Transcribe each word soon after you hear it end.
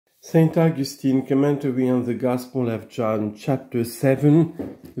Saint Augustine, commentary on the Gospel of John, chapter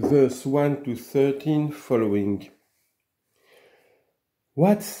 7, verse 1 to 13, following.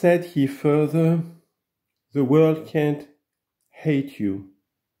 What said he further? The world can't hate you.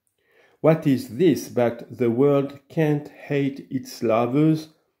 What is this but the world can't hate its lovers,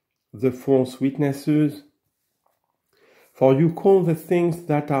 the false witnesses? For you call the things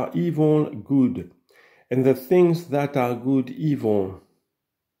that are evil good, and the things that are good evil.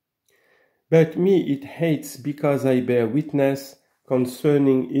 But me it hates because I bear witness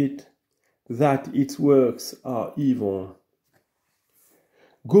concerning it that its works are evil.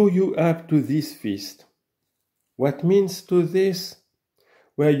 Go you up to this feast. What means to this?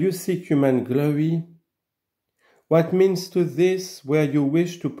 Where you seek human glory? What means to this? Where you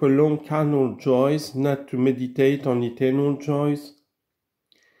wish to prolong carnal joys, not to meditate on eternal joys?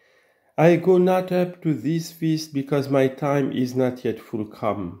 I go not up to this feast because my time is not yet full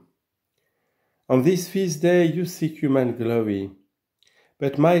come. On this feast day you seek human glory,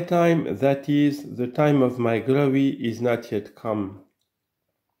 but my time, that is, the time of my glory, is not yet come.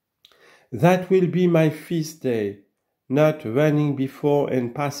 That will be my feast day, not running before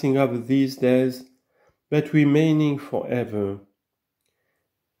and passing over these days, but remaining forever.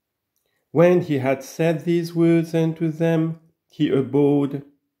 When he had said these words unto them, he abode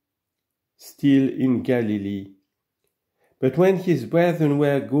still in Galilee. But when his brethren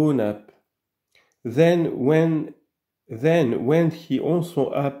were gone up, then went he also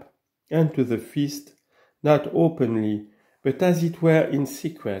up unto the feast, not openly, but as it were in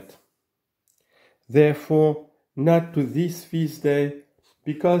secret. Therefore, not to this feast day,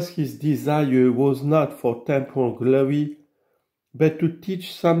 because his desire was not for temporal glory, but to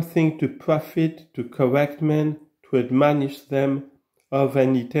teach something to profit, to correct men, to admonish them of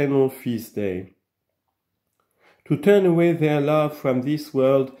an eternal feast day, to turn away their love from this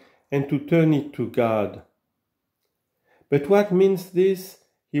world and to turn it to God. But what means this?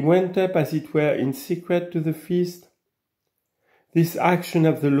 He went up as it were in secret to the feast. This action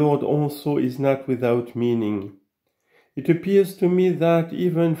of the Lord also is not without meaning. It appears to me that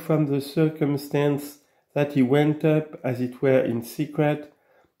even from the circumstance that he went up as it were in secret,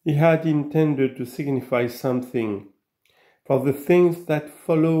 he had intended to signify something. For the things that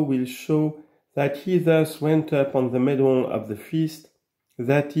follow will show that he thus went up on the middle of the feast,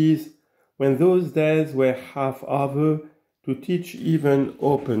 that is, when those days were half over, to teach even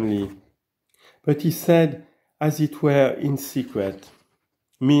openly. But he said, as it were in secret,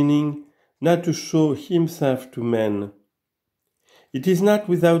 meaning not to show himself to men. It is not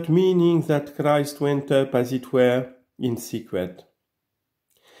without meaning that Christ went up as it were in secret,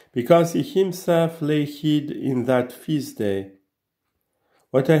 because he himself lay hid in that feast day.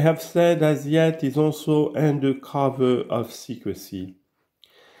 What I have said as yet is also under cover of secrecy.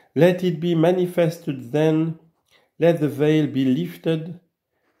 Let it be manifested then, let the veil be lifted,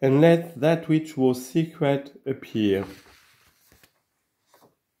 and let that which was secret appear.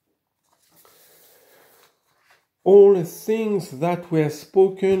 All things that were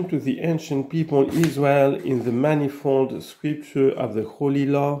spoken to the ancient people Israel in the manifold scripture of the Holy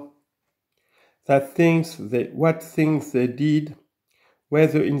Law, what things they did,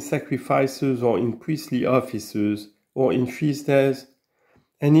 whether in sacrifices or in priestly offices or in feast days,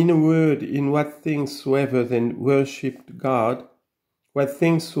 and in a word, in what things soever they worshipped God, what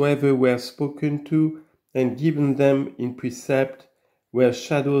things soever were spoken to and given them in precept, were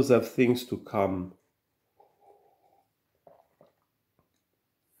shadows of things to come.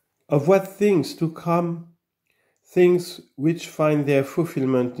 Of what things to come? Things which find their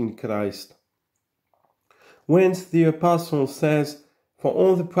fulfillment in Christ. Whence the Apostle says, for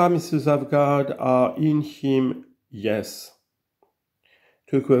all the promises of God are in him, yes.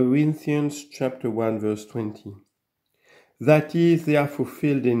 2 Corinthians chapter 1 verse 20. That is, they are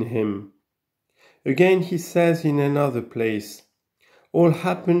fulfilled in him. Again he says in another place, all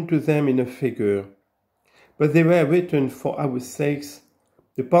happened to them in a figure, but they were written for our sakes,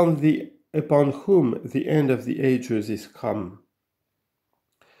 upon whom the end of the ages is come.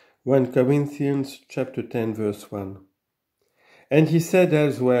 1 Corinthians chapter 10 verse 1. And he said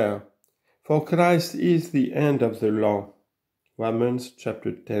elsewhere, for Christ is the end of the law. Romans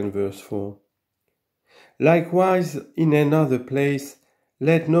chapter 10 verse 4. Likewise in another place,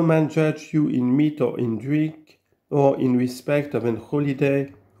 let no man judge you in meat or in drink, or in respect of an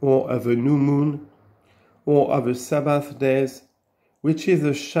holiday, or of a new moon, or of a Sabbath days, which is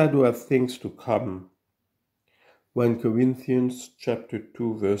a shadow of things to come. 1 Corinthians chapter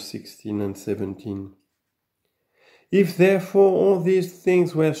 2 verse 16 and 17. If therefore all these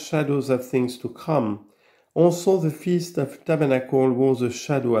things were shadows of things to come, Also the feast of tabernacle was a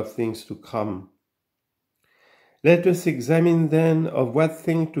shadow of things to come. Let us examine then of what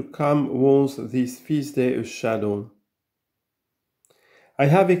thing to come was this feast day a shadow. I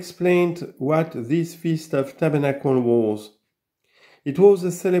have explained what this feast of tabernacle was. It was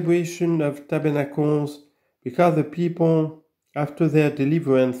a celebration of tabernacles because the people, after their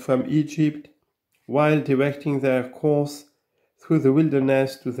deliverance from Egypt, while directing their course through the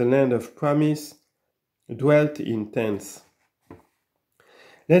wilderness to the land of promise, dwelt in tents.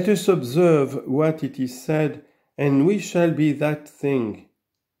 Let us observe what it is said, and we shall be that thing.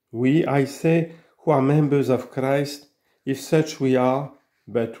 We, I say, who are members of Christ, if such we are,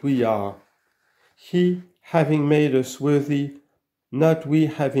 but we are. He having made us worthy, not we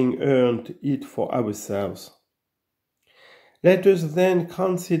having earned it for ourselves. Let us then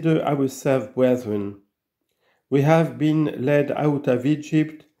consider ourselves, brethren. We have been led out of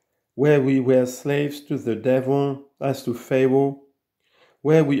Egypt, where we were slaves to the devil as to Pharaoh,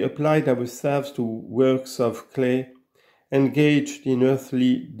 where we applied ourselves to works of clay, engaged in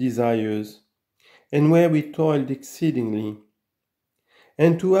earthly desires, and where we toiled exceedingly.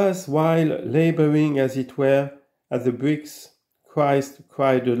 And to us, while laboring as it were at the bricks, Christ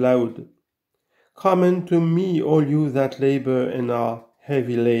cried aloud, "Come unto me, all you that labor and are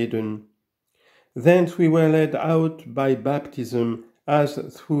heavy laden." Thence we were led out by baptism as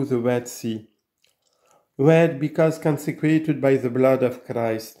through the Red Sea, red because consecrated by the blood of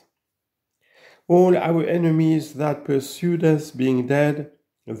Christ. All our enemies that pursued us being dead,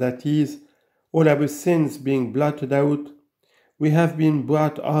 that is, all our sins being blotted out, we have been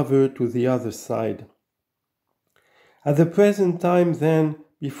brought over to the other side. At the present time, then,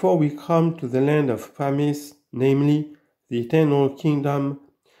 before we come to the land of promise, namely, the eternal kingdom,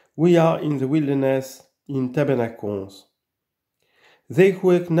 we are in the wilderness in tabernacles. They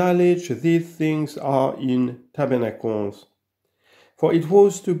who acknowledge these things are in tabernacles. For it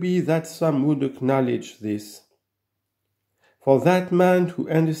was to be that some would acknowledge this. For that man who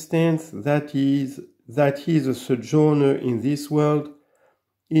understands that he is a sojourner in this world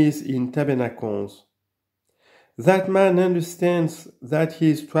is in tabernacles. That man understands that he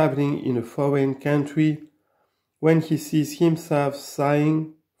is traveling in a foreign country when he sees himself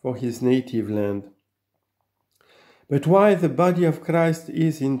sighing for his native land. But while the body of Christ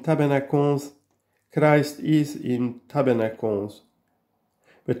is in tabernacles, Christ is in tabernacles.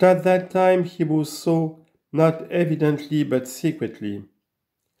 But at that time he was so, not evidently but secretly,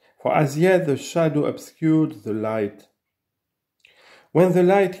 for as yet the shadow obscured the light. When the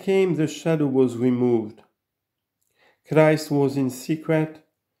light came, the shadow was removed. Christ was in secret,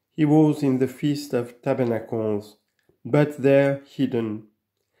 he was in the feast of tabernacles, but there hidden.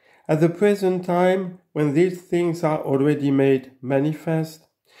 At the present time, when these things are already made manifest,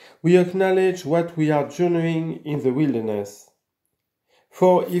 we acknowledge what we are journeying in the wilderness.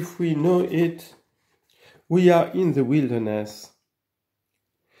 For if we know it, we are in the wilderness.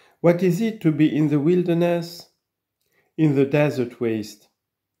 What is it to be in the wilderness? In the desert waste.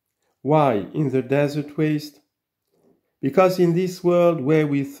 Why in the desert waste? Because in this world where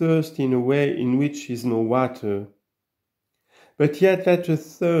we thirst in a way in which is no water. But yet let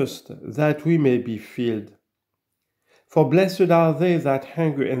us thirst that we may be filled. For blessed are they that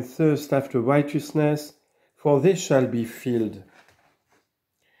hunger and thirst after righteousness, for they shall be filled.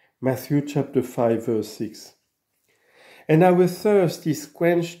 Matthew chapter 5 verse 6. And our thirst is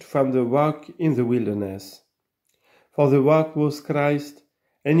quenched from the rock in the wilderness. For the rock was Christ,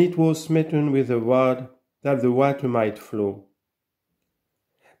 and it was smitten with a rod, that the water might flow.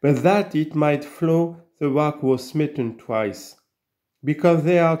 But that it might flow, the rock was smitten twice, because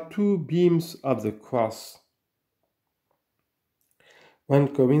there are two beams of the cross.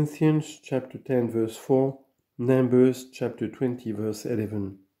 1 Corinthians chapter 10 verse 4, Numbers chapter 20 verse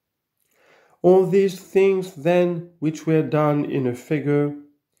 11. All these things then which were done in a figure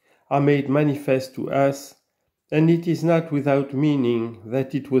are made manifest to us, and it is not without meaning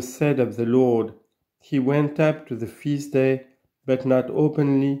that it was said of the Lord, He went up to the feast day, but not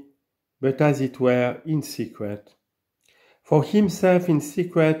openly, but as it were in secret. For himself in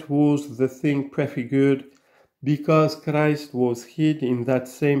secret was the thing prefigured, because Christ was hid in that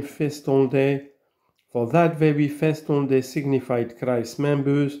same festal day, for that very festal day signified Christ's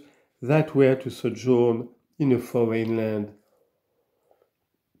members that were to sojourn in a foreign land.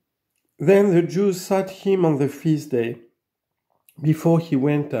 Then the Jews sought him on the feast day, before he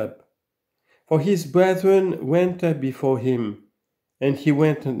went up. For his brethren went up before him, and he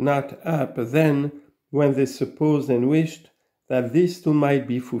went not up then, when they supposed and wished that this too might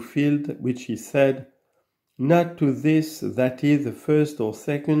be fulfilled, which he said, not to this, that is, the first or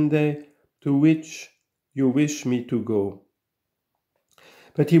second day, to which you wish me to go.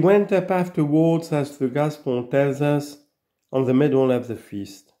 But he went up afterwards, as the Gospel tells us, on the middle of the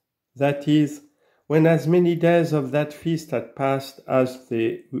feast. That is, when as many days of that feast had passed as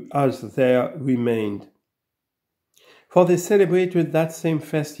there remained. For they celebrated that same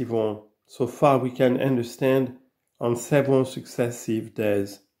festival, so far we can understand, on several successive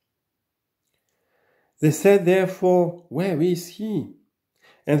days. They said therefore, Where is he?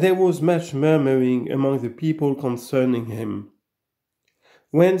 And there was much murmuring among the people concerning him.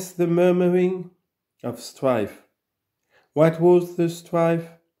 Whence the murmuring? Of strife. What was the strife?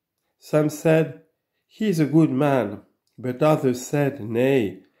 Some said, He is a good man, but others said,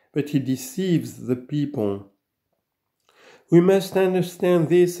 Nay, but he deceives the people. We must understand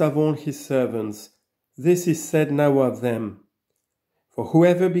this of all his servants. This is said now of them. For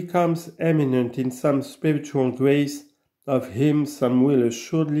whoever becomes eminent in some spiritual grace, of him some will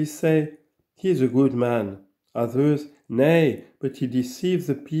assuredly say, He is a good man. Others, Nay, but he deceives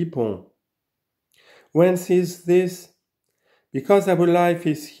the people. Whence is this? Because our life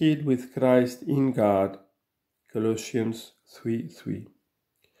is hid with Christ in God. Colossians 3:3.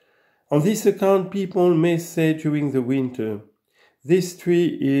 On this account people may say during the winter, This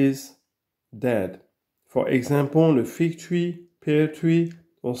tree is dead. For example, a fig tree, pear tree,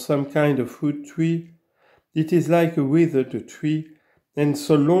 or some kind of fruit tree. It is like a withered tree, and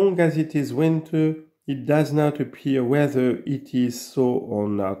so long as it is winter, it does not appear whether it is so or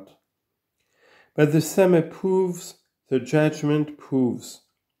not. But the summer proves, the judgment proves.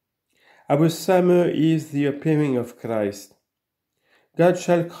 Our summer is the appearing of Christ. God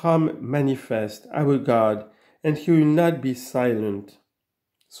shall come manifest, our God, and he will not be silent.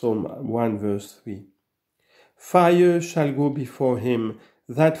 Psalm 1 verse 3. Fire shall go before him,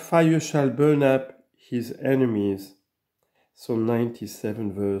 that fire shall burn up his enemies. Psalm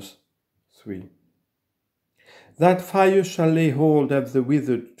 97 verse 3. That fire shall lay hold of the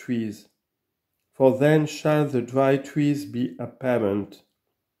withered trees, for then shall the dry trees be apparent.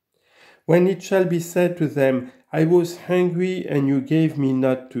 When it shall be said to them, I was hungry, and you gave me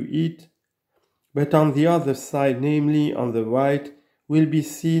not to eat, but on the other side, namely on the right, will be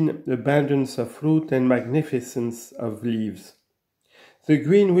seen abundance of fruit and magnificence of leaves. The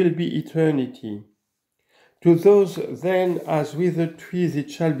green will be eternity. To those then as withered trees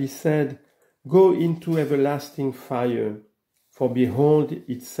it shall be said, Go into everlasting fire. For behold,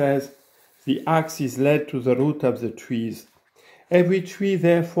 it says, The axe is laid to the root of the trees. Every tree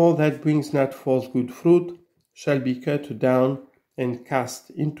therefore that brings not forth good fruit shall be cut down and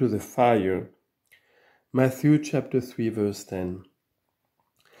cast into the fire. Matthew chapter 3 verse 10.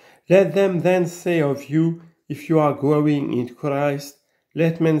 Let them then say of you, if you are growing in Christ,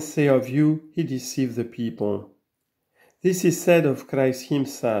 let men say of you, he deceived the people. This is said of Christ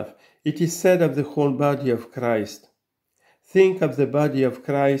himself. It is said of the whole body of Christ. Think of the body of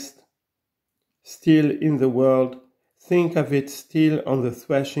Christ still in the world. Think of it still on the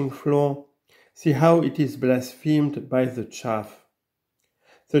threshing floor. See how it is blasphemed by the chaff.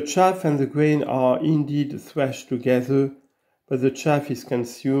 The chaff and the grain are indeed threshed together, but the chaff is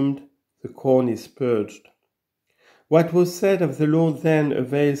consumed, the corn is purged. What was said of the Lord then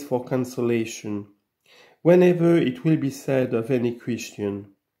avails for consolation, whenever it will be said of any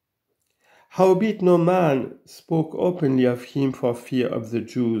Christian. Howbeit no man spoke openly of him for fear of the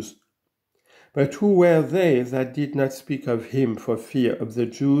Jews. But who were they that did not speak of him for fear of the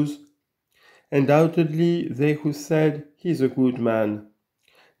Jews? Undoubtedly they who said, He is a good man.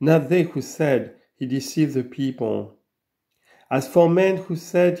 Not they who said, He deceived the people. As for men who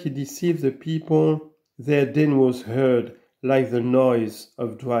said he deceived the people, their din was heard like the noise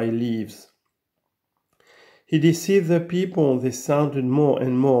of dry leaves. He deceived the people, they sounded more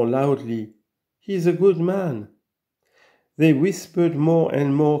and more loudly, He is a good man. They whispered more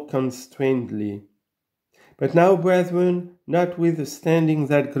and more constrainedly. But now, brethren, notwithstanding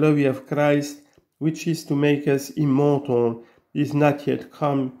that glory of Christ, which is to make us immortal, is not yet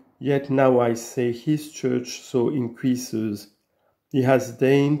come, yet now I say his church so increases. He has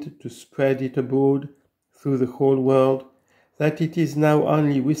deigned to spread it abroad through the whole world, that it is now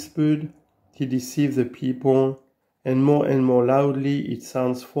only whispered, he deceives the people, and more loudly it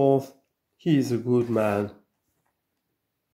sounds forth, he is a good man.